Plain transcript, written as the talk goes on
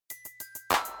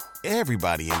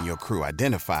Everybody in your crew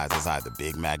identifies as either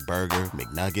Big Mac Burger,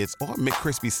 McNuggets, or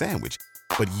McCrispy Sandwich.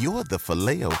 But you're the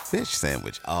Filet-O-Fish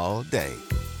Sandwich all day.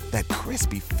 That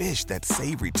crispy fish, that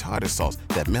savory tartar sauce,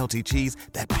 that melty cheese,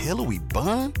 that pillowy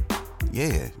bun.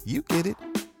 Yeah, you get it.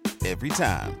 Every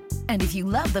time. And if you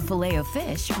love the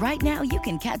Filet-O-Fish, right now you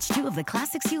can catch two of the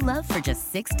classics you love for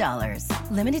just $6.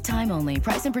 Limited time only.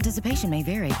 Price and participation may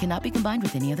vary. Cannot be combined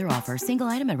with any other offer. Single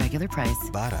item at regular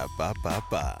price.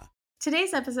 Ba-da-ba-ba-ba.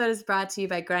 Today's episode is brought to you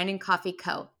by Grinding Coffee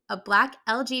Co., a Black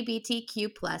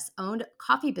LGBTQ+ owned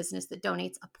coffee business that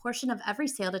donates a portion of every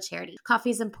sale to charity.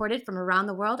 Coffee is imported from around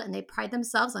the world, and they pride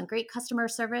themselves on great customer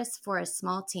service for a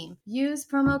small team. Use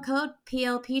promo code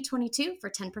PLP22 for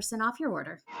 10% off your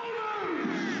order.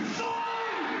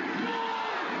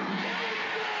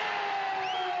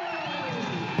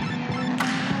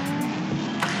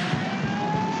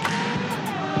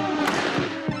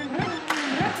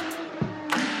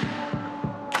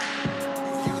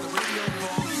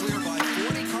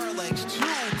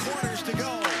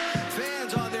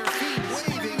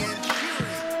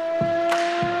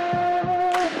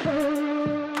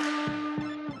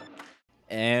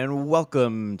 And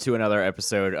welcome to another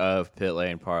episode of Pit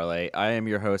Lane Parlay. I am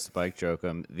your host, Mike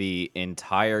Jokum. The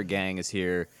entire gang is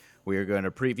here. We are going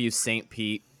to preview St.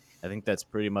 Pete. I think that's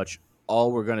pretty much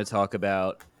all we're going to talk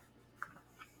about.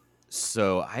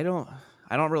 So I don't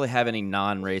really have any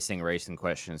non-racing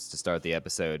questions to start the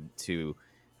episode, to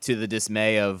the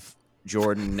dismay of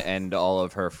Jordan and all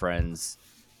of her friends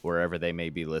wherever they may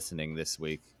be listening this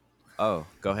week. Oh,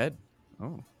 go ahead.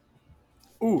 Oh.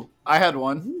 Ooh, I had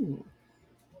one. Ooh.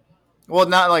 Well,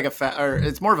 not like a fact, or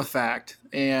it's more of a fact,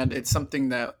 and it's something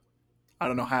that I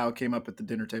don't know how it came up at the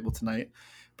dinner table tonight.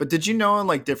 But did you know in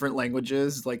like different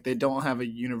languages, like they don't have a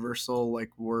universal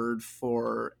like word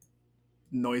for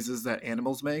noises that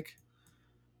animals make?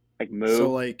 Like moo.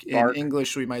 So like bark. In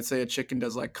English, we might say a chicken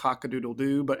does like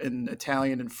cock-a-doodle-doo, but in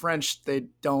Italian and French, they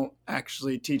don't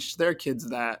actually teach their kids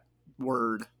that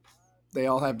word. They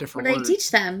all have different words. What do they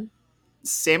teach them?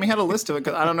 Sammy had a list of it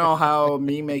because I don't know how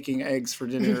me making eggs for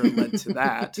dinner led to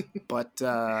that, but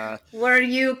what are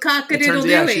you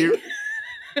cock-a-doodle-doing?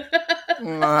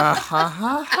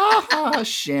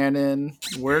 Shannon,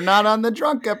 we're not on the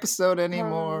drunk episode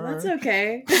anymore. That's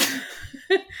okay.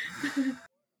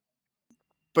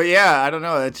 But yeah, I don't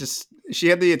know. It's just she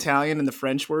had the Italian and the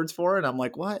French words for it. I'm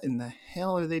like, what in the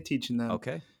hell are they teaching them?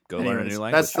 Okay, learn a new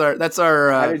language. That's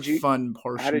our fun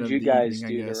portion. How did you of the guys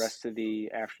evening, do the rest of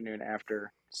the afternoon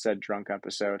after said drunk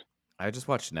episode? I just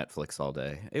watched Netflix all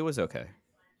day. It was okay.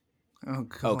 Oh,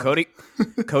 God.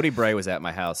 Cody Bray was at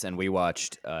my house, and we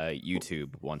watched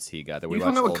YouTube once he got there. We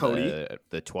hung watched out with Cody?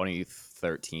 The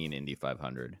 2013 Indy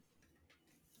 500.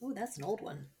 Oh, that's an old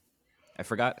one. I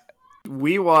forgot.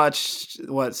 We watched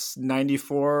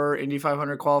 94 Indy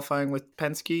 500 qualifying with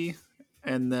Penske,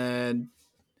 and then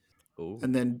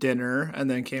dinner, and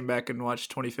then came back and watched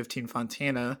 2015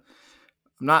 Fontana.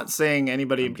 I'm not saying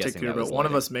anybody in particular, but one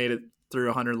of us made it through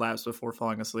 100 laps before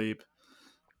falling asleep.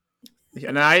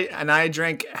 And I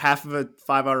drank half of a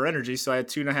 5-hour energy, so I had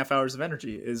 2.5 hours of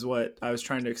energy, is what I was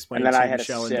trying to explain to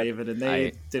Michelle and David, and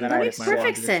they didn't like my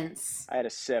perfect sense. I had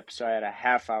a sip, so I had a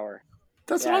half hour.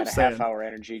 That's what I'm saying. A half-hour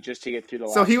energy just to get through the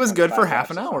last. So he was good for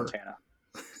half an hour.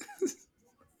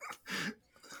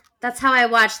 That's how I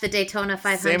watched the Daytona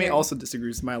 500. Sammy also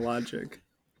disagrees with my logic.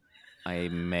 I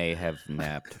may have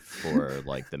napped for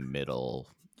like the middle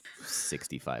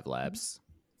 65 laps.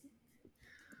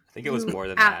 I think it was more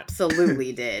than that.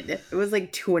 Absolutely did. It was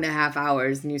like 2.5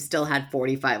 hours, and you still had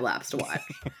 45 laps to watch.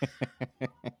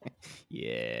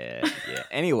 Yeah.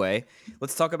 Anyway,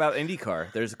 let's talk about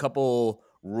IndyCar. There's a couple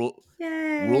rule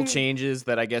changes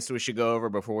that I guess we should go over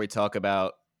before we talk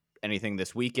about anything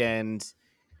this weekend.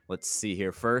 Let's see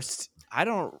here. First, I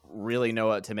don't really know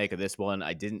what to make of this one.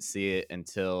 I didn't see it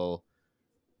until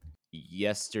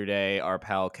yesterday. Our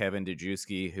pal Kevin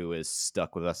Dejewski, who is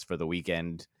stuck with us for the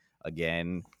weekend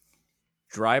again.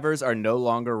 Drivers are no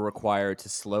longer required to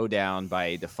slow down by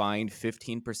a defined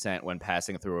 15% when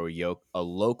passing through a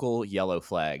local yellow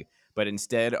flag, but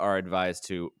instead are advised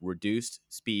to reduce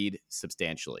speed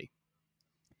substantially.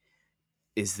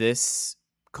 Is this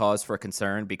cause for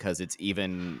concern because it's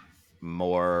even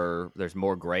more, there's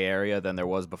more gray area than there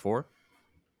was before?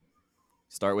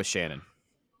 Start with Shannon.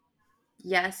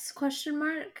 Yes, ?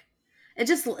 It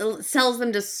just tells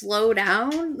them to slow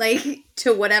down, like,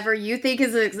 to whatever you think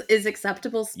is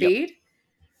acceptable speed.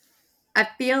 Yep. I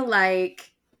feel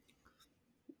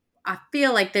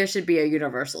like there should be a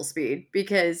universal speed,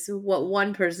 because what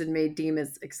one person may deem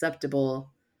as acceptable,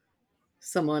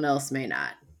 someone else may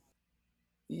not.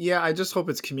 Yeah, I just hope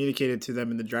it's communicated to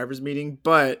them in the driver's meeting.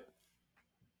 But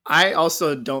I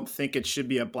also don't think it should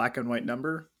be a black and white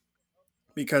number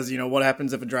because, what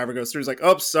happens if a driver goes through? It's like,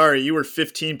 oh, sorry, you were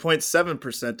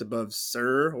 15.7% above,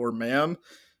 sir or ma'am.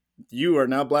 You are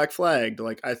now black flagged.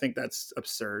 Like, I think that's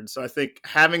absurd. So I think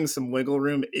having some wiggle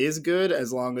room is good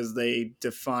as long as they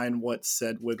define what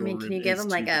said wiggle room is can you give them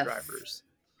to like the a drivers.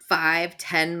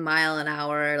 5-10 mile an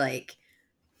hour, like,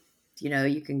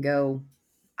 you can go,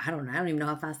 I don't know. I don't even know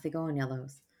how fast they go on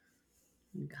yellows.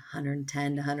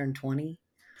 110 to 120.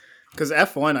 Because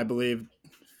F1, I believe,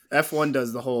 F1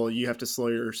 does the whole you have to slow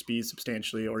your speed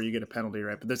substantially or you get a penalty,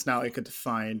 right? But that's not like a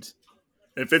defined.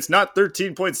 If it's not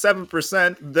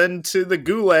 13.7%, then to the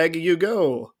gulag you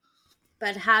go.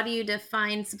 But how do you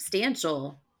define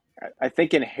substantial? I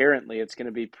think inherently it's going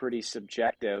to be pretty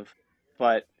subjective,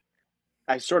 but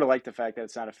I sort of like the fact that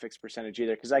it's not a fixed percentage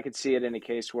either, because I could see it in a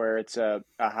case where it's a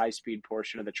high speed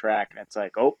portion of the track and it's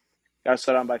like, oh, got to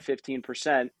slow down by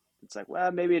 15%. It's like,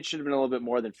 well, maybe it should have been a little bit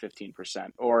more than 15%.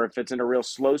 Or if it's in a real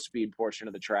slow speed portion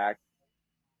of the track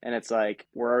and it's like,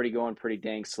 we're already going pretty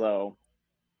dang slow,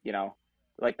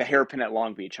 like the hairpin at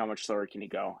Long Beach, how much slower can you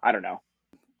go? I don't know.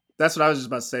 That's what I was just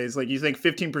about to say. It's like, you think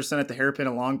 15% at the hairpin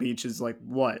at Long Beach is like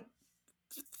what?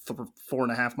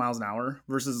 4.5 miles an hour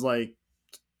versus like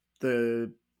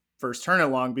the first turn at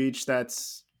Long Beach,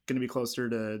 that's going to be closer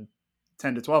to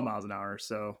 10 to 12 miles an hour.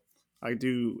 So I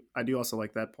do also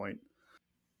like that point.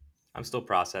 I'm still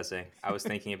processing. I was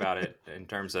thinking about it in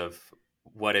terms of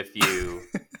what if you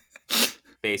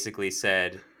basically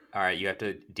said, all right, you have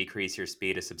to decrease your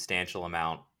speed a substantial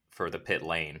amount for the pit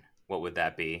lane. What would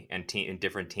that be? And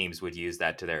different teams would use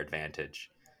that to their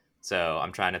advantage. So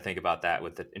I'm trying to think about that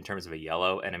in terms of a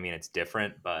yellow. And I mean, it's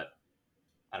different, but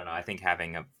I don't know. I think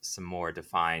having some more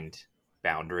defined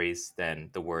boundaries than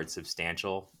the word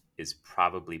substantial is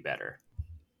probably better.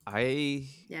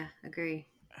 Yeah, agree.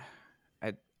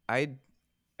 I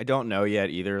don't know yet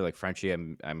either. Like Frenchie,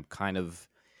 I'm kind of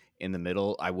in the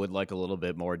middle. I would like a little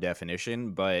bit more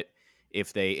definition, but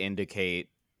if they indicate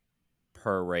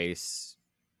per race,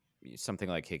 something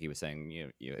like Hickey was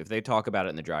saying, if they talk about it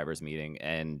in the drivers' meeting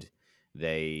and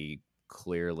they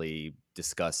clearly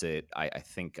discuss it, I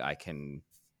think I'm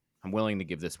willing to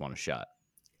give this one a shot.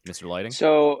 Mr. Lighting?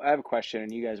 So I have a question,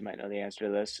 and you guys might know the answer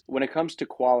to this. When it comes to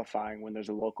qualifying, when there's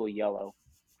a local yellow,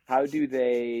 how do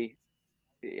they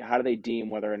deem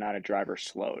whether or not a driver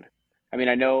slowed? I mean,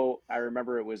 I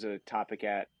remember it was a topic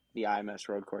at the IMS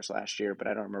road course last year, but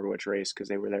I don't remember which race because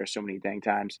they were there so many dang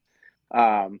times.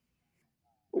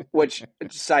 Which,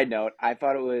 side note, I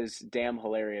thought it was damn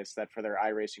hilarious that for their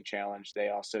iRacing challenge, they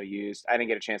also used, I didn't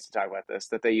get a chance to talk about this,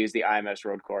 that they used the IMS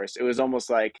road course. It was almost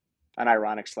like an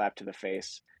ironic slap to the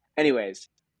face. Anyways,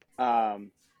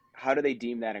 how do they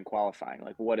deem that in qualifying?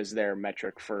 Like, what is their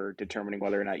metric for determining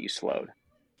whether or not you slowed?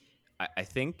 I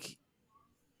think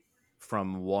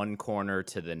from one corner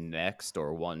to the next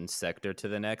or one sector to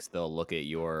the next, they'll look at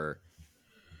your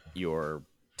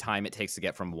time it takes to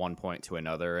get from one point to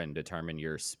another and determine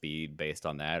your speed based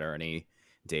on that or any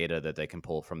data that they can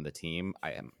pull from the team.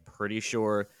 I am pretty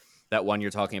sure that one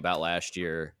you're talking about last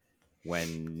year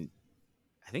when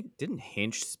I think didn't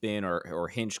Hinch spin or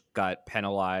Hinch got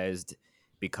penalized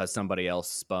because somebody else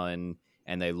spun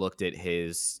and they looked at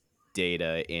his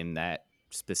data in that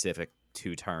specific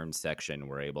two-turn section,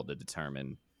 were able to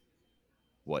determine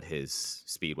what his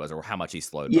speed was or how much he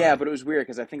slowed Yeah, by. but it was weird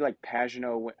because I think I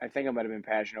think it might have been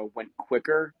Pagano went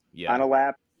quicker Yeah. on a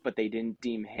lap, but they didn't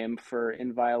deem him for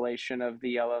in violation of the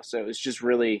yellow. So it was just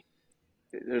really,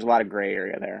 there's a lot of gray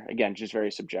area there. Again, just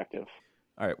very subjective.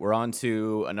 All right, we're on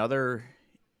to another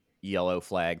yellow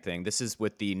flag thing. This is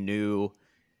with the new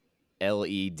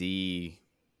LED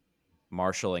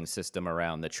marshaling system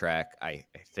around the track, I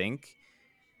think.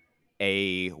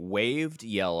 A waved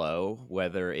yellow,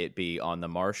 whether it be on the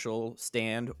marshal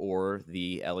stand or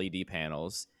the LED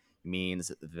panels,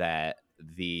 means that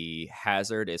the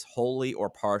hazard is wholly or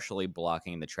partially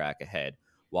blocking the track ahead,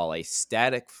 while a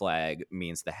static flag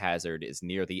means the hazard is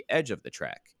near the edge of the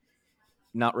track.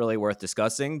 Not really worth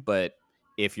discussing, but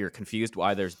if you're confused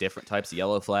why there's different types of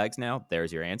yellow flags now,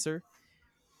 there's your answer.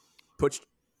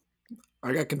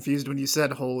 I got confused when you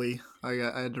said holy. I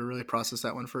had to really process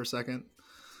that one for a second.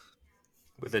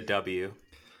 With a W.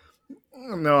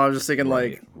 No, I was just thinking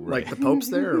right. like the Pope's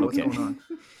there, or what's going on?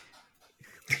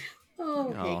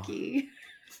 Oh, Hickey.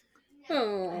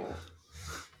 Oh.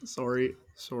 Sorry.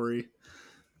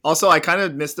 Also, I kind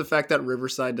of missed the fact that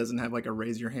Riverside doesn't have like a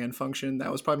raise your hand function.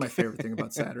 That was probably my favorite thing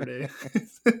about Saturday.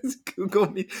 Google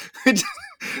me.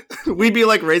 We'd be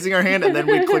like raising our hand and then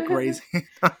we'd click raising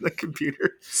on the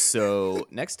computer. So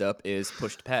next up is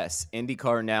push to pass.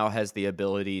 IndyCar now has the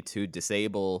ability to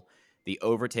disable the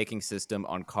overtaking system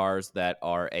on cars that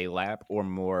are a lap or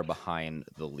more behind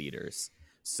the leaders.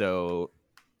 So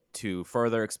to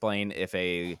further explain, if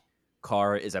a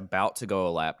car is about to go a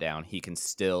lap down, he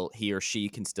or she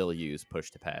can still use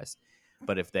push to pass.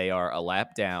 But if they are a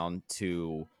lap down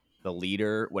to the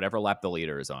leader, whatever lap the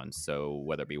leader is on, so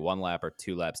whether it be 1 lap or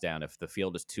 2 laps down, if the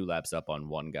field is 2 laps up on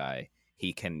one guy,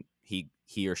 he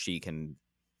or she can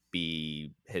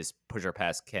be, his push to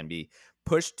pass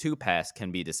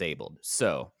can be disabled.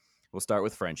 So we'll start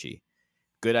with Frenchie.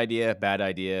 Good idea, bad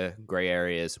idea, gray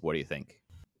areas. What do you think?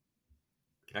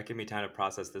 You're not giving me time to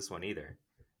process this one either.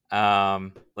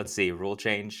 Let's see, rule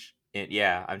change.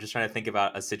 I'm just trying to think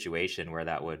about a situation where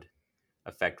that would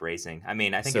affect racing. I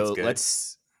mean, I think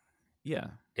it's good.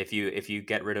 If you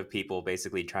get rid of people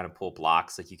basically trying to pull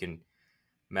blocks, like you can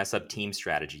mess up team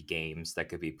strategy games that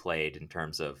could be played in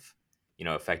terms of,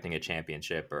 affecting a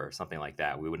championship or something like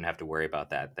that. We wouldn't have to worry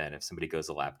about that then. If somebody goes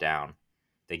a lap down,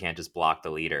 they can't just block the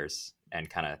leaders and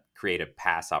kind of create a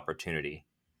pass opportunity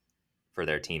for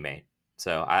their teammate.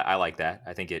 So I like that.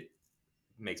 I think it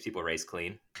makes people race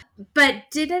clean. But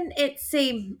didn't it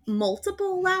say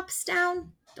multiple laps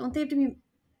down? Don't they have to be?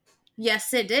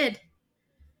 Yes, it did.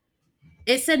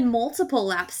 It said multiple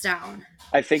laps down.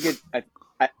 I think it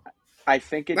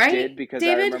Right, did, because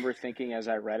David? I remember thinking as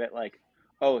I read it, like,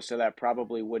 oh, so that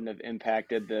probably wouldn't have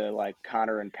impacted the like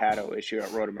Connor and Pato issue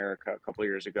at Road America a couple of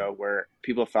years ago, where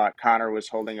people thought Connor was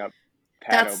holding up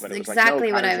Pato, That's but it was exactly like,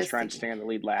 no, what I Connor's was just trying to thinking. stay on the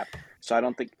lead lap. So I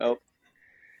don't think. Oh,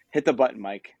 hit the button,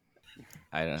 Mike.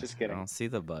 Just kidding. I don't see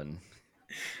the button.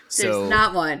 There's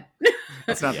not one.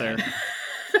 It's not there.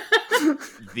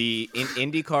 The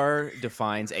IndyCar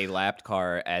defines a lapped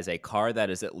car as a car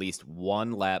that is at least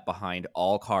 1 lap behind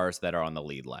all cars that are on the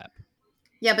lead lap.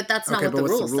 Yeah, but that's not what the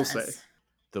rule says. Say?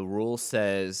 The rule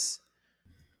says.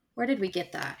 Where did we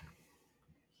get that?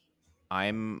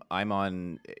 I'm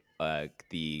on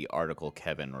the article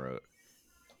Kevin wrote.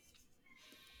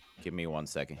 Give me 1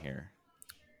 second here.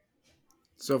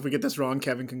 So if we get this wrong,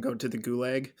 Kevin can go to the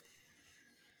gulag.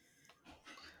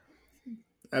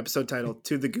 Episode title,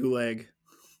 To the Gulag.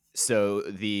 So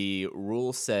the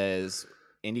rule says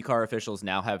IndyCar officials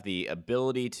now have the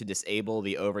ability to disable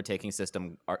the overtaking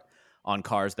system on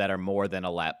cars that are more than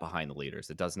a lap behind the leaders.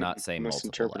 It does not say multiple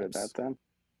Misinterpreted laps. that then.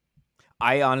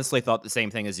 I honestly thought the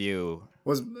same thing as you.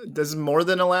 Does more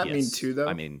than a lap mean 2 though?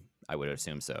 I mean, I would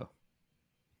assume so.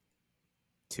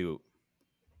 2.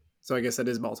 So I guess that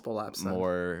is multiple laps. Then.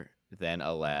 More than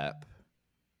a lap.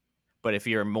 But if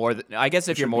you're more than, I guess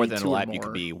if you're more than a lap, you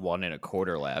could be 1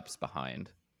 1/4 laps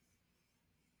behind.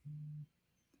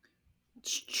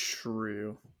 It's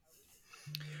true.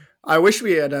 I wish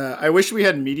we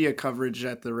had media coverage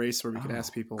at the race where we could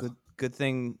ask people. Good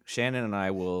thing Shannon and I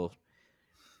will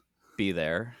be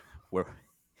there. We're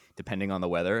depending on the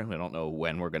weather. We don't know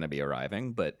when we're going to be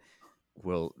arriving, but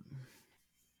we'll.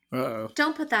 Uh-oh.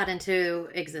 Don't put that into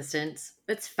existence.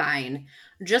 It's fine.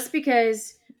 Just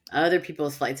because other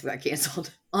people's flights got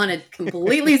canceled on a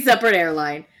completely separate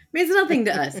airline means nothing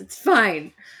to us. It's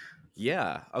fine.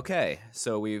 Yeah. Okay.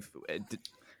 So we've.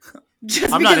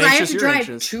 Just because I have to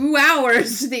drive 2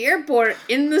 hours to the airport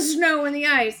in the snow and the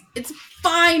ice, it's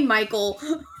fine, Michael.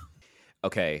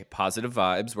 Okay. Positive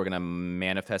vibes. We're gonna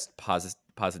manifest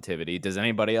positivity. Does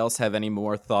anybody else have any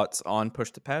more thoughts on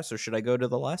push to pass, or should I go to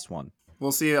the last one?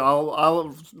 We'll see.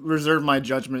 I'll reserve my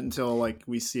judgment until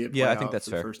we see it. Yeah, I think that's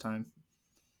for fair. The first time.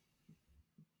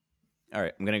 All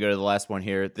right, I'm gonna go to the last one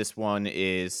here. This one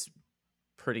is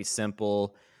pretty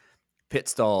simple. Pit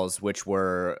stalls, which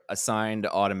were assigned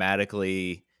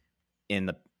automatically in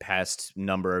the past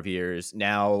number of years.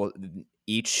 Now,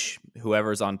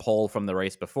 whoever's on pole from the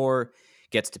race before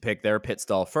gets to pick their pit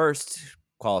stall first.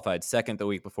 Qualified second the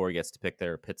week before gets to pick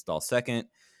their pit stall second.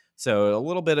 So a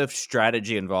little bit of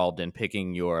strategy involved in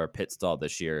picking your pit stall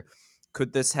this year.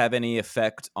 Could this have any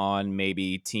effect on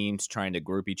maybe teams trying to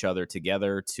group each other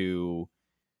together to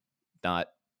not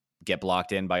get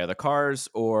blocked in by other cars,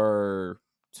 or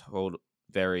what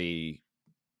are you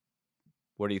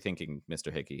thinking,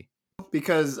 Mr. Hickey?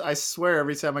 Because I swear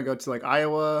every time I go to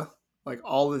Iowa,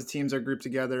 all the teams are grouped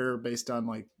together based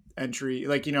on entry.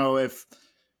 If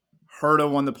Herta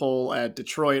won the pole at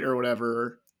Detroit or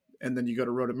whatever, and then you go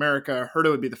to Road America,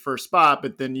 Herta would be the first spot,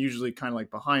 but then usually kind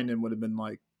of behind him would have been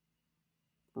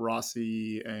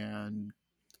Rossi and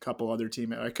a couple other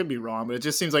teammates. I could be wrong, but it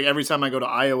just seems like every time I go to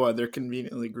Iowa, they're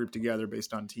conveniently grouped together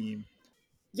based on team.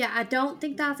 Yeah, I don't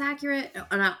think that's accurate.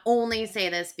 And I only say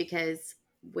this because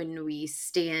when we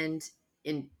stand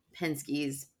in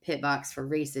Penske's pit box for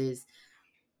races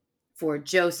for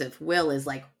Joseph, Will is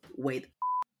way the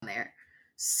there.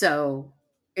 So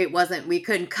it wasn't, we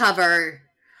couldn't cover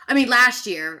I mean, last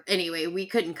year, anyway, we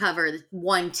couldn't cover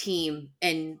one team,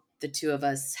 and the two of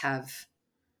us have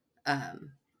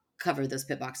covered those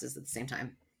pit boxes at the same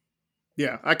time.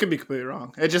 Yeah, I could be completely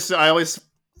wrong. I always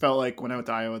felt like when I went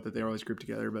to Iowa that they were always grouped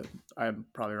together, but I'm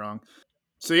probably wrong.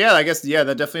 So yeah, I guess,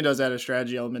 that definitely does add a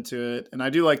strategy element to it. And I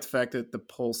do like the fact that the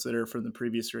pole sitter from the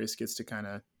previous race gets to kind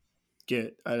of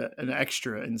get an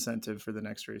extra incentive for the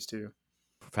next race too.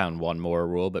 Found one more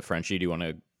rule, but Frenchie, do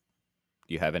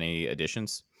you have any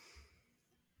additions?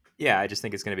 Yeah, I just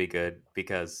think it's going to be good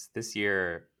because this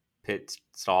year pit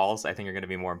stalls, I think, are going to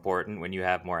be more important when you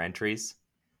have more entries.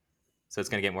 So it's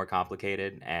going to get more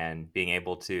complicated, and being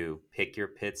able to pick your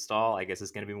pit stall, I guess,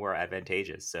 is going to be more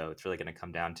advantageous. So it's really going to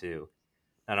come down to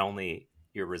not only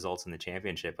your results in the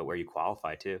championship, but where you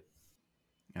qualify too.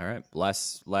 All right.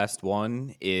 Last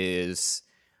one is,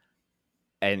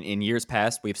 and in years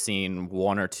past, we've seen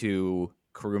one or two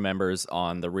crew members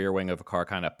on the rear wing of a car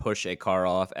kind of push a car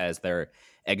off as they're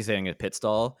exiting a pit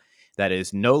stall. That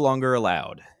is no longer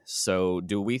allowed. So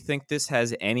do we think this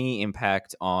has any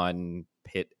impact on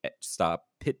pit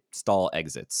stall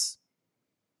exits?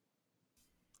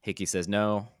 Hickey says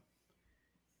no.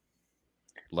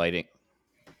 Lighting.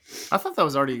 I thought that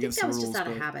was already against the rules. That was just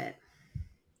out of habit.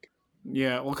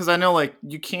 Yeah, well, because I know like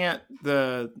you can't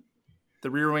the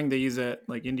rear wing they use at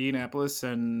like Indianapolis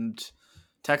and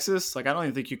Texas. Like I don't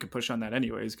even think you could push on that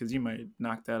anyways because you might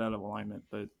knock that out of alignment.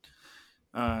 But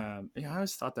I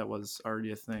always thought that was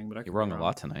already a thing. But you're wrong a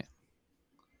lot tonight.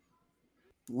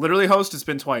 Literally, host, it's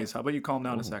been twice. How about you calm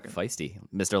down a second? Feisty,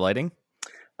 Mr. Lighting.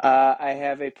 I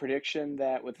have a prediction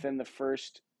that within the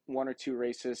first one or two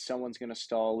races, someone's going to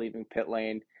stall leaving pit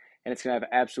lane, and it's going to have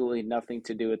absolutely nothing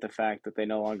to do with the fact that they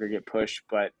no longer get pushed,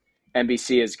 but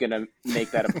NBC is going to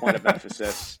make that a point of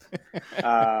emphasis.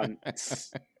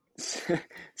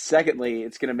 Secondly,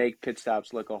 it's going to make pit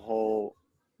stops look a whole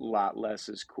lot less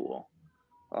as cool.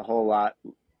 A whole lot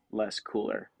less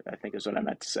cooler, I think is what I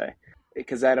meant to say.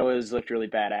 Because that always looked really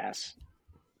badass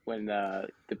when the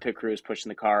pit crew is pushing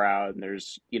the car out and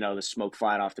there's, the smoke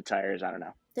flying off the tires. I don't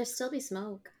know. There'll still be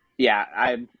smoke. Yeah,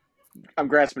 I'm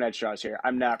grasping at straws here.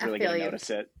 I'm not really going to notice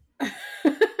it.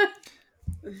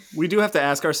 We do have to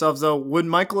ask ourselves, though, would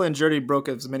Michael Andretti broke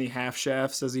as many half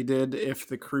shafts as he did if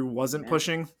the crew wasn't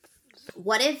pushing?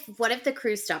 What if the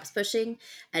crew stops pushing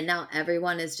and now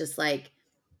everyone is just like,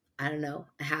 I don't know,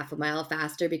 a half a mile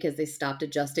faster because they stopped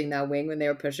adjusting that wing when they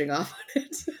were pushing off on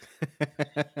it?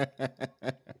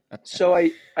 So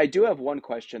I do have one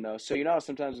question, though. So how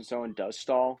sometimes when someone does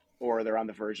stall or they're on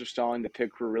the verge of stalling, the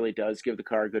pit crew really does give the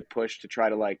car a good push to try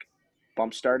to,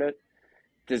 bump start it.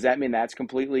 Does that mean that's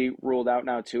completely ruled out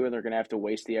now, too, and they're going to have to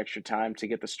waste the extra time to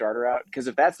get the starter out? Because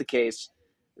if that's the case,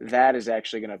 that is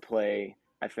actually going to play,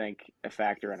 I think, a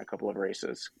factor in a couple of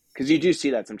races. Because you do see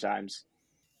that sometimes.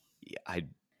 Yeah,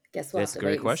 Guess what? That's a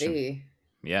great question.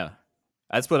 Yeah.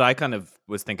 That's what I kind of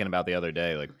was thinking about the other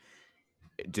day. Like,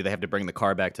 do they have to bring the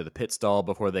car back to the pit stall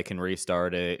before they can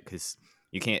restart it? Because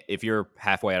you can't, if you're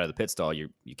halfway out of the pit stall, you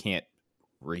can't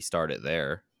restart it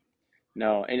there.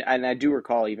 No, and I do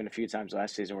recall even a few times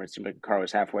last season where it seemed like the car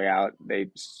was halfway out. They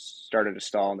started to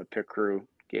stall, and the pit crew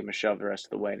gave them a shove the rest of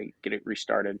the way to get it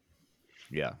restarted.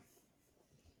 Yeah.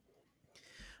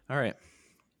 All right.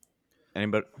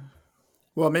 Anybody?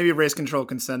 Well, maybe race control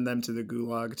can send them to the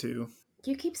gulag, too.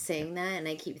 You keep saying that, and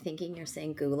I keep thinking you're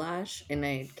saying goulash, and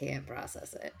I can't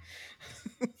process it.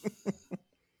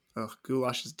 Ugh,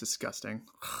 goulash is disgusting.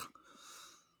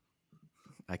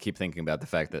 I keep thinking about the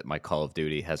fact that my Call of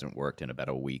Duty hasn't worked in about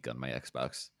a week on my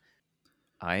Xbox.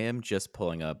 I am just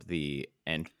pulling up the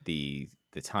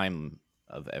time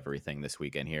of everything this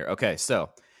weekend here. Okay, so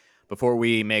before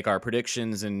we make our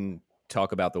predictions and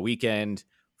talk about the weekend,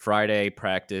 Friday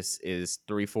practice is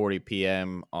 3:40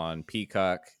 p.m. on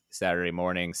Peacock. Saturday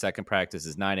morning, second practice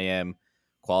is 9 a.m.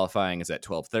 Qualifying is at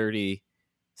 12:30.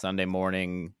 Sunday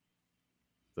morning,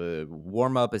 the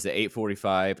warm-up is at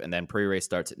 8:45, and then pre-race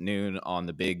starts at noon on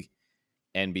the big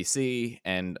NBC.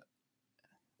 And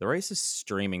the race is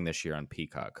streaming this year on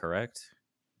Peacock, correct?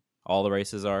 All the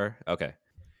races are? Okay.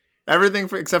 Everything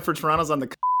except for Toronto's on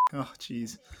the... Oh,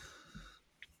 jeez.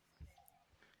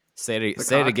 Say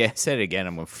it again.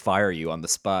 I'm going to fire you on the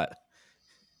spot.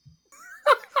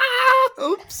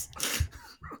 Oops.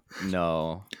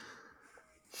 No.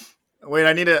 Wait,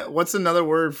 I need what's another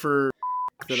word for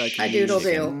that I can A doodle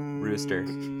use? do. Rooster.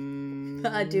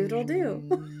 A doodle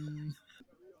do.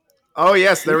 Oh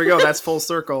yes, there we go. That's full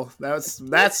circle. That's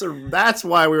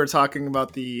why we were talking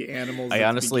about the animals. I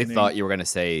honestly thought you were going to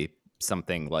say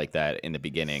something like that in the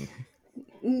beginning.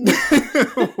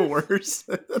 Worse.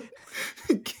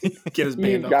 Get his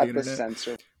band off got the internet.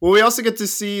 Censor. Well, we also get to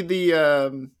see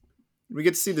the We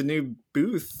get to see the new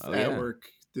booth at yeah. work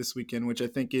this weekend, which I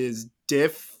think is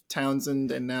Diff,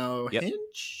 Townsend, and now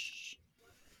Hinch.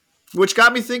 Which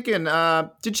got me thinking,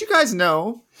 did you guys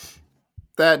know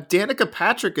that Danica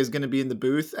Patrick is going to be in the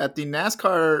booth at the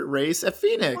NASCAR race at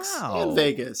Phoenix in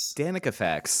Vegas? Danica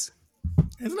facts.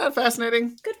 Isn't that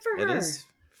fascinating? Good for her. It is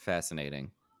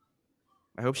fascinating.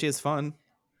 I hope she has fun.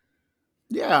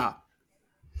 Yeah.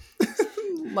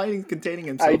 Lighting containing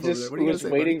himself. I over there. just What are you was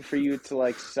gonna say, waiting buddy? for you to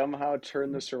like somehow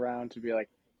turn this around to be like,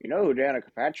 you know who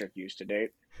Danica Patrick used to date?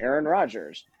 Aaron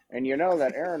Rodgers. And you know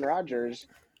that Aaron Rodgers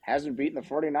hasn't beaten the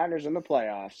 49ers in the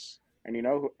playoffs. And you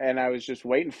know, and I was just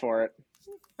waiting for it.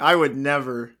 I would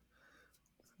never.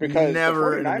 Because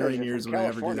never the in a 49ers million are years from would I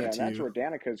ever do California, that and to that's you. where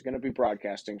Danica is going to be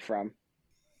broadcasting from.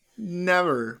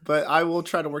 Never. But I will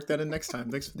try to work that in next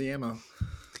time. Thanks for the ammo.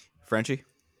 Frenchie?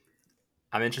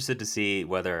 I'm interested to see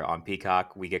whether on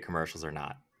Peacock we get commercials or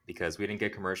not, because we didn't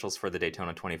get commercials for the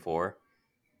Daytona 24.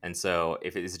 And so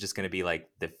if it is just going to be like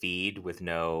the feed with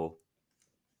no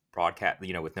broadcast,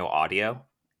 with no audio,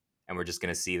 and we're just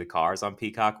going to see the cars on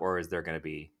Peacock, or is there going to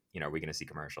be, are we going to see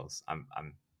commercials?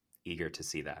 I'm eager to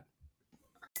see that.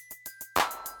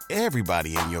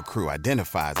 Everybody in your crew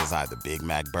identifies as either Big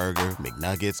Mac Burger,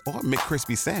 McNuggets, or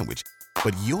McCrispy Sandwich.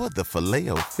 But you're the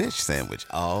Filet-O-Fish Sandwich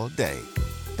all day.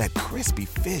 That crispy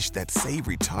fish, that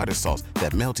savory tartar sauce,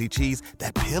 that melty cheese,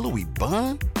 that pillowy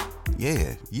bun.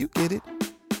 Yeah, you get it.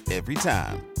 Every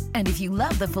time. And if you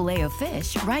love the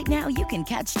Filet-O-Fish, right now you can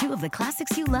catch two of the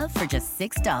classics you love for just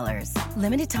 $6.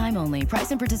 Limited time only.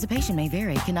 Price and participation may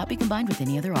vary. Cannot be combined with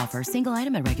any other offer. Single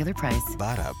item at regular price.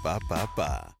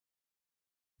 Ba-da-ba-ba-ba.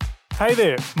 Hey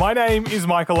there, my name is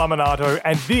Michael Laminato,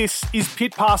 and this is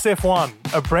Pit Pass F1,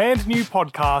 a brand new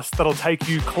podcast that'll take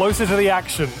you closer to the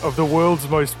action of the world's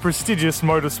most prestigious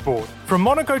motorsport. From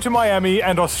Monaco to Miami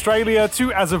and Australia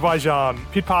to Azerbaijan,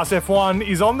 Pit Pass F1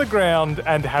 is on the ground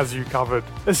and has you covered.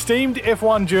 Esteemed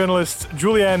F1 journalists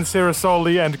Julianne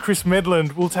Cerasoli and Chris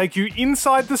Medland will take you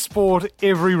inside the sport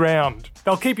every round.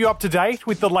 They'll keep you up to date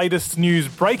with the latest news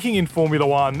breaking in Formula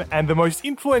One and the most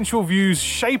influential views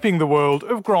shaping the world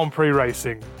of Grand Prix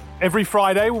racing. Every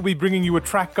Friday, we'll be bringing you a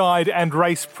track guide and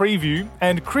race preview,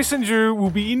 and Chris and Ju will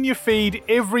be in your feed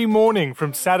every morning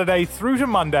from Saturday through to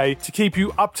Monday to keep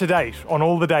you up to date on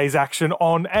all the day's action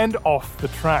on and off the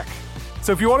track.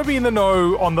 So if you want to be in the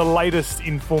know on the latest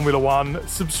in Formula One,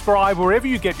 subscribe wherever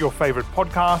you get your favourite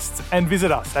podcasts and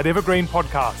visit us at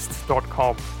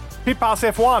evergreenpodcasts.com. Pit Pass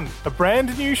F1, a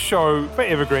brand new show for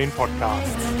Evergreen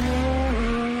Podcasts.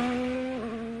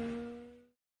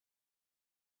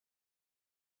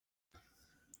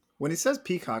 When he says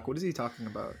Peacock, what is he talking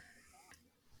about?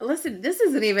 Listen, this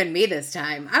isn't even me this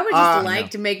time. I would just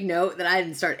like to make note that I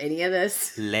didn't start any of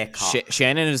this.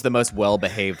 Shannon is the most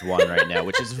well-behaved one right now,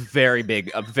 which is a very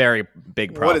big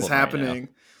problem. What is happening?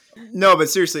 No, but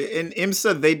seriously, in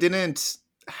IMSA, they didn't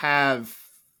have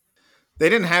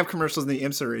commercials in the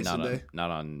IMSA race, did they? Not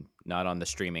on the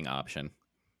streaming option.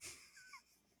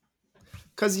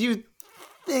 Because you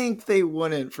think they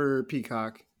wouldn't for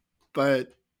Peacock,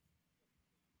 but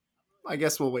I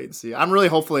guess we'll wait and see. I'm really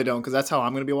hopeful they don't, because that's how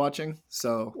I'm going to be watching.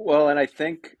 So, well, and I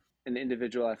think an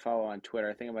individual I follow on Twitter,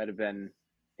 I think it might have been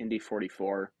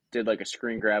Indy44, did like a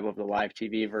screen grab of the live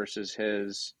TV versus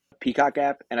his Peacock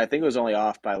app, and I think it was only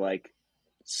off by like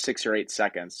 6 or 8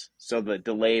 seconds. So the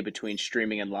delay between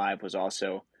streaming and live was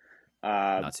also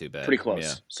not too bad. Pretty close.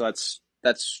 Yeah. So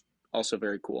that's also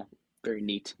very cool, very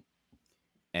neat.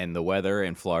 And the weather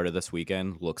in Florida this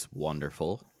weekend looks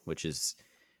wonderful, which is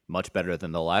much better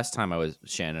than the last time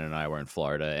Shannon and I were in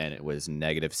Florida, and it was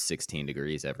negative 16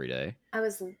 degrees every day.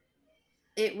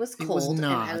 It was cold, was and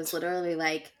not. I was literally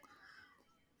like...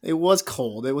 It was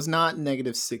cold. It was not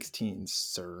negative 16,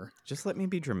 sir. Just let me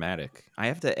be dramatic. I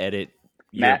have to edit.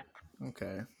 Matt.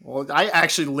 Okay. Well, I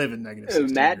actually live in negative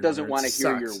 16. Matt doesn't want to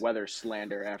hear sucks. your weather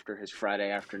slander after his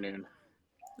Friday afternoon.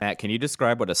 Matt, can you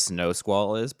describe what a snow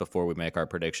squall is before we make our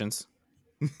predictions?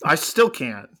 I still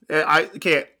can't.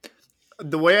 Okay.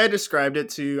 The way I described it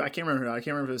to, I can't remember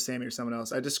if it was Sammy or someone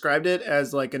else. I described it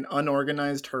as like an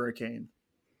unorganized hurricane.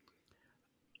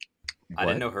 I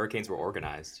didn't know hurricanes were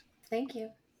organized. Thank you.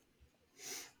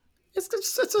 It's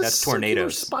a that's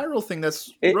tornadoes. Spiral thing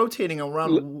that's rotating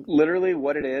around. Literally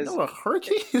what it is. No, a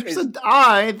hurricane? There's an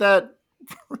eye that...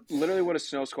 Literally what a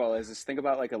snow squall is think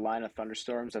about like a line of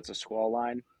thunderstorms that's a squall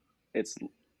line. It's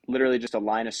literally just a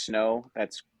line of snow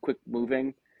that's quick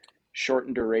moving, short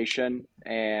in duration,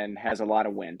 and has a lot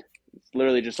of wind. It's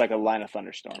literally just like a line of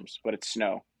thunderstorms, but it's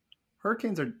snow.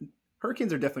 Hurricanes are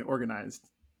definitely organized,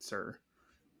 sir.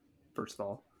 First of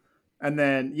all. And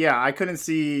then, yeah, I couldn't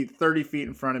see 30 feet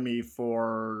in front of me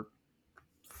for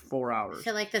 4 I hours.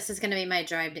 feel like this is going to be my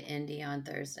drive to Indy on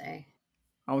Thursday.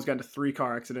 I almost got into 3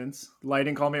 car accidents.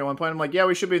 Lighting called me at one point. I'm like, yeah,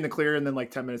 we should be in the clear. And then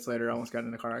like 10 minutes later, I almost got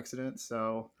in a car accident.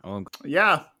 So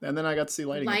yeah. And then I got to see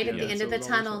lighting. Light at the end of the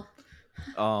tunnel.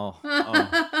 Oh.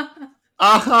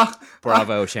 Uh-huh.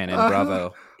 Bravo, Shannon.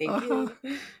 Bravo. Thank you.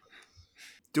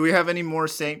 Do we have any more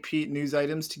St. Pete news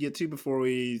items to get to before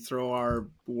we throw our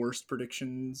worst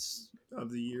predictions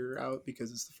of the year out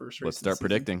because it's the first race? Let's start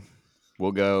predicting.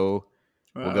 We'll go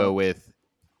with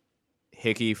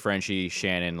Hickey, Frenchie,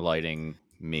 Shannon, Lighting,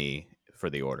 me for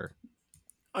the order.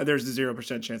 There's a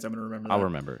 0% chance I'm going to remember that. I'll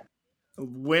remember.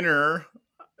 Winner,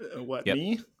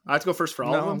 me? I have to go first for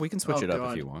all of them? We can switch it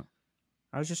up if you want.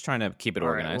 I was just trying to keep it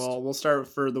organized. Right, well, we'll start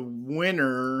for the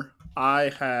winner.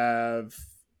 I have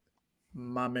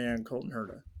my man Colton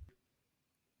Herta.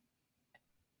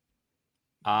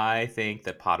 I think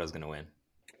that Pato's going to win.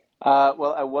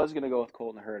 Well, I was going to go with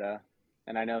Colton Herta,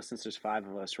 and I know since there's 5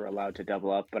 of us, we're allowed to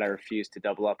double up, but I refuse to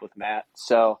double up with Matt.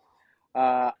 So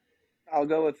I'll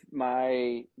go with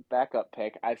my backup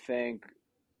pick. I think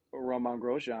Romain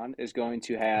Grosjean is going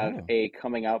to have a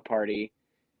coming out party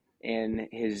in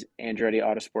his Andretti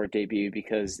Autosport debut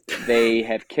because they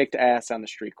have kicked ass on the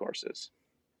street courses.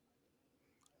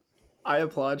 I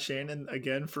applaud Shannon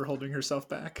again for holding herself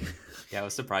back. Yeah, I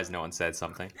was surprised no one said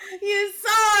something. You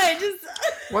saw it.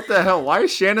 What the hell? Why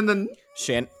is Shannon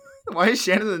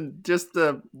just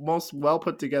the most well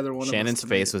put together one? Shannon's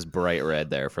face was bright red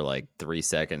there for like 3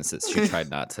 seconds. She tried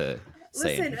not to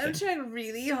say anything. I'm trying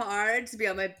really hard to be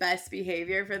on my best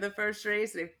behavior for the first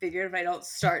race, and I figured if I don't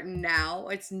start now,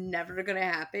 it's never going to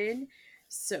happen.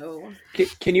 So,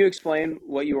 can you explain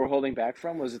what you were holding back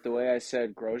from? Was it the way I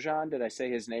said Grosjean? Did I say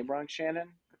his name wrong, Shannon?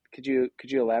 Could you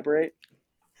elaborate?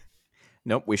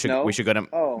 Nope. We should go to.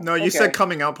 Oh, no, you said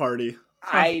coming out party.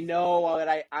 I know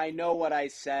what I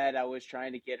said. I was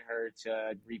trying to get her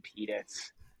to repeat it.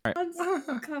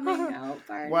 Coming out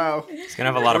party. Wow, he's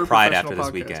gonna have a lot of pride after this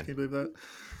weekend. Can you believe that?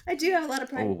 I do have a lot of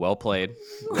pride. Oh, well played.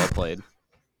 Well played.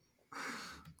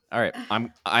 All right,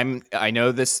 I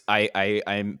know this.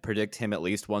 I predict him at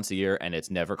least once a year, and it's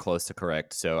never close to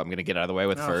correct. So I'm gonna get out of the way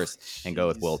with first and go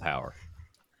with willpower.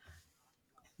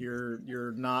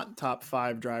 You're not top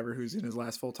 5 driver who's in his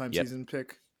last full-time season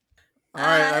pick. All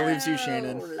right, that leaves you,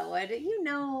 Shannon. Oh Lord,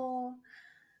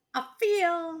 I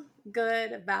feel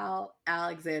good about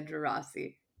Alexander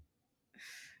Rossi,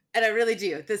 and I really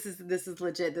do. This is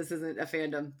legit. This isn't a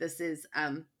fandom. This is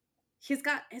He's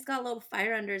got a little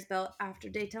fire under his belt after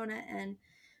Daytona, and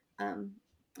I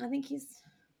think he's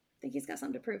got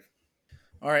something to prove.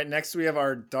 All right, next we have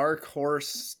our dark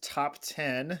horse top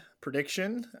 10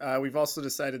 prediction. We've also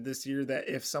decided this year that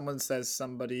if someone says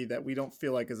somebody that we don't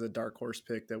feel like is a dark horse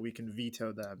pick, that we can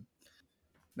veto them.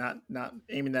 Not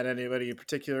aiming that at anybody in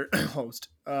particular. Host.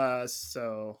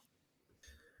 So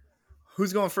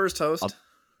who's going first, host?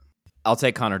 I'll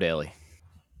take Connor Daly.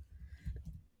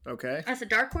 Okay. That's a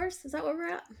dark horse? Is that where we're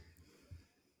at?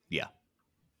 Yeah.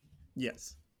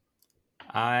 Yes.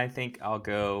 I think I'll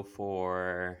go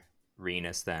for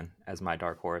Renus then as my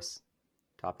dark horse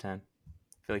top 10.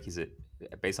 I feel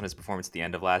like based on his performance at the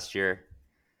end of last year,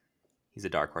 he's a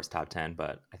dark horse top 10,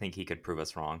 but I think he could prove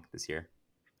us wrong this year.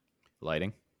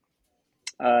 Lighting.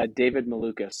 David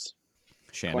Malukas.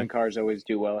 Shannon. Point cars always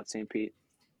do well at St. Pete.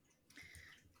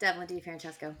 Devlin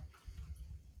DiFrancesco.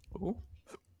 Ooh.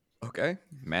 Okay.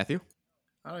 Matthew?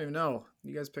 I don't even know.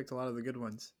 You guys picked a lot of the good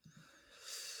ones.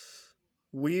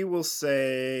 We will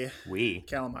say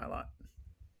Callum Hilott.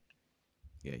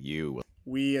 Yeah, you will.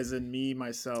 We as in me,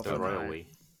 myself, The and royal I. we.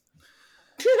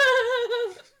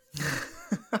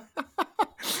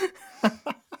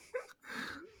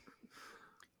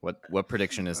 What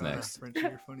prediction is next? Frenchie,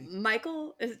 you're funny.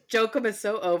 Michael Jokum is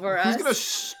so over us. Who's gonna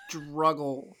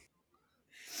struggle?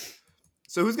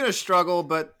 So who's gonna struggle?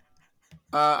 But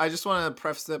I just want to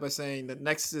preface that by saying that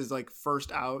next is like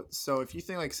first out. So if you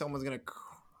think like someone's gonna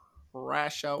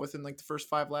crash out within like the first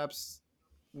 5 laps,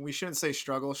 we shouldn't say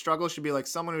struggle. Struggle should be like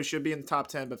someone who should be in the top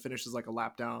 10 but finishes like a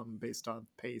lap down based on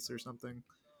pace or something.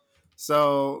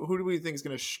 So who do we think is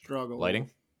gonna struggle?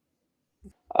 Lighting.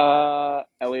 Elio.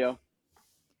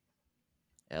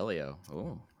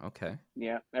 Oh, okay.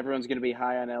 Yeah, everyone's going to be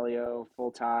high on Elio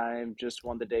full time. Just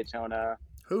won the Daytona.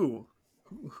 Who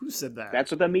said that?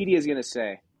 That's what the media is going to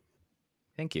say.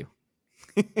 Thank you.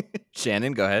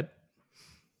 Shannon, go ahead.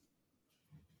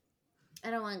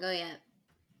 I don't want to go yet.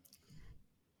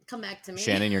 Come back to me.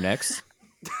 Shannon, you're next.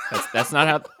 That's not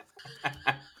how...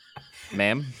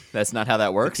 Ma'am, that's not how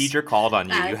that works. The teacher called on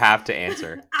you. You have to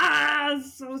answer.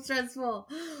 So stressful.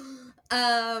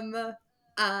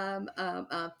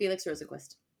 Felix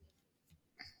Rosenquist.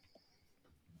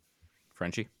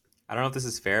 Frenchie? I don't know if this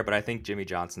is fair, but I think Jimmy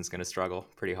Johnson's going to struggle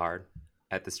pretty hard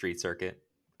at the street circuit.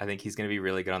 I think he's going to be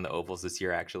really good on the ovals this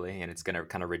year, actually, and it's going to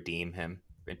kind of redeem him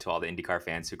to all the IndyCar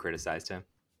fans who criticized him.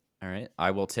 All right.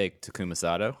 I will take Takuma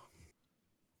Sato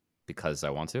because I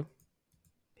want to.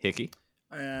 Hickey.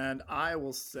 And I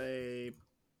will say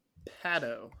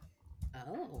Pato.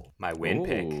 Oh. My win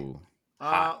pick.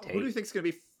 Who do you think's going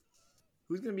to be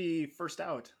who's going to be first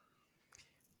out?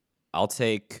 I'll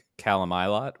take Callum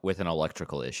Ilott with an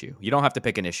electrical issue. You don't have to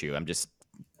pick an issue.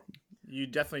 You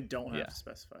definitely don't have to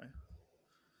specify.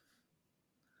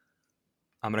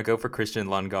 I'm going to go for Christian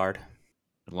Lundgaard.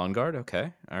 Lundgaard?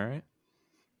 Okay. All right.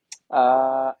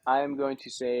 I'm going to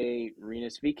say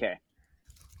Rinus VeeKay.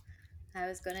 I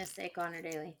was going to say Connor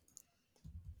Daly.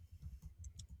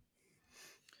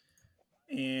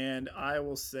 And I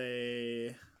will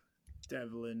say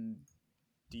Devlin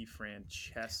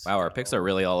DeFrancesco. Wow, our picks are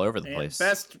really all over the place.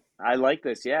 I like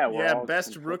this. Yeah.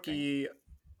 Best rookie.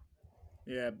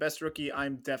 Yeah, best rookie.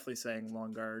 I'm definitely saying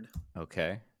Lundgaard.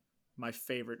 Okay. My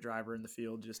favorite driver in the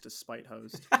field, just to spite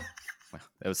host.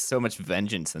 There was so much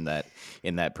vengeance in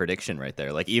that prediction right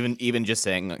there. Like even just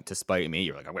saying like, to spite me,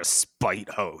 you're like, I'm gonna spite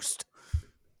host.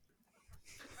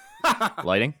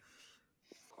 Lighting.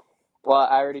 Well,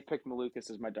 I already picked Malukas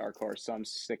as my dark horse, so I'm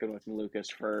sticking with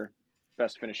Malukas for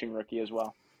best finishing rookie as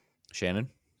well. Shannon?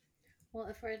 Well,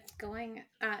 if we're going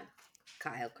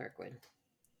Kyle Kirkwood.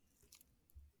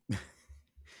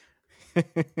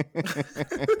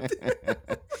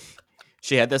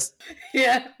 She had this.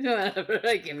 Yeah,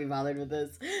 I can't be bothered with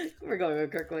this. We're going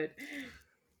with Kirkwood.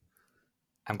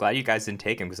 I'm glad you guys didn't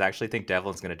take him because I actually think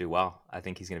Devlin's going to do well. I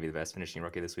think he's going to be the best finishing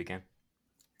rookie this weekend.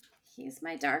 He's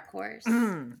my dark horse.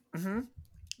 Mm-hmm.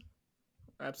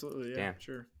 Absolutely, yeah, Damn.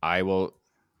 Sure. I will.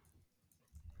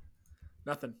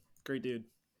 Nothing. Great dude.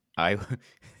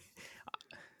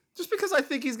 Just because I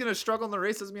think he's going to struggle in the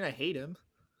race doesn't mean I hate him.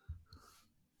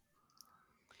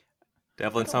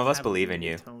 Devlin, some of us believe in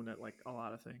you. Tone at like a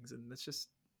lot of things, and it's just.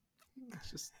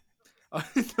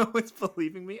 No one's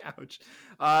believing me. Ouch.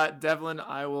 Devlin,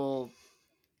 I will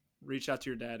reach out to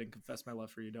your dad and confess my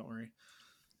love for you. Don't worry.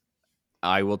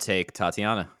 I will take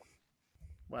Tatiana.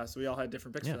 Wow, so we all had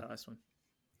different picks for that last one.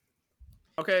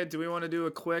 Okay, do we want to do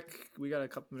a quick? We got a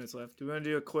couple minutes left. Do we want to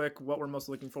do a quick what we're most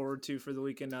looking forward to for the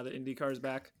weekend now that IndyCar is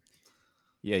back?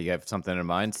 Yeah, you have something in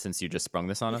mind since you just sprung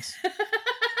this on us?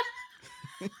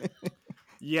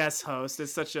 Yes, host.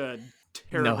 It's such a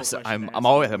terrible question.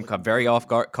 I'm very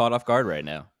caught off guard right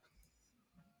now.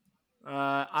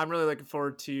 I'm really looking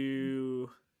forward to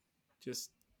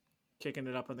just kicking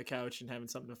it up on the couch and having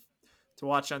something to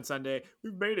watch on Sunday.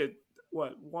 We've made it,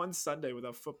 one Sunday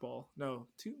without football? No,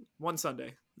 one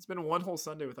Sunday. It's been one whole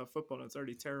Sunday without football, and it's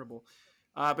already terrible.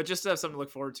 But just to have something to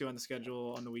look forward to on the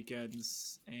schedule on the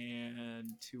weekends and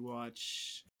to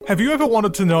watch. Have you ever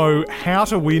wanted to know how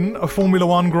to win a Formula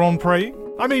One Grand Prix?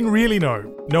 I mean, really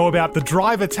know about the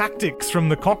driver tactics from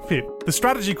the cockpit, the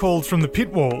strategy calls from the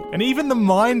pit wall, and even the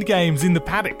mind games in the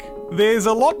paddock. There's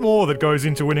a lot more that goes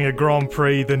into winning a Grand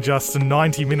Prix than just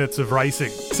 90 minutes of racing.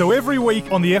 So every week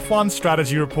on the F1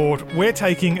 Strategy Report, we're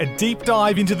taking a deep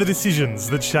dive into the decisions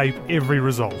that shape every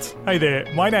result. Hey there,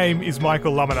 my name is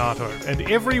Michael Laminato, and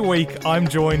every week I'm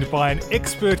joined by an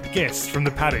expert guest from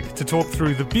the paddock to talk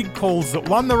through the big calls that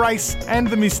won the race and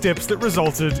the missteps that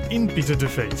resulted in bitter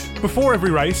defeat. Before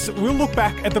every race, we'll look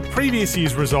back at the previous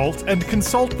year's result and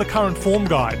consult the current form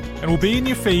guide, and we'll be in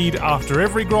your feed after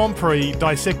every Grand Prix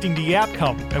dissecting the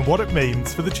outcome and what it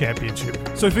means for the championship.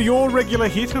 So for your regular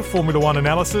hit of Formula One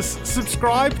analysis,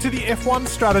 subscribe to the F1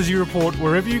 Strategy Report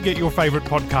wherever you get your favourite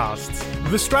podcasts.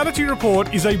 The Strategy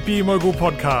Report is a Beer Mogul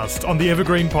podcast on the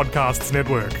Evergreen Podcasts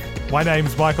Network. My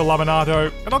name's Michael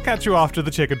Laminato, and I'll catch you after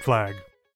the checkered flag.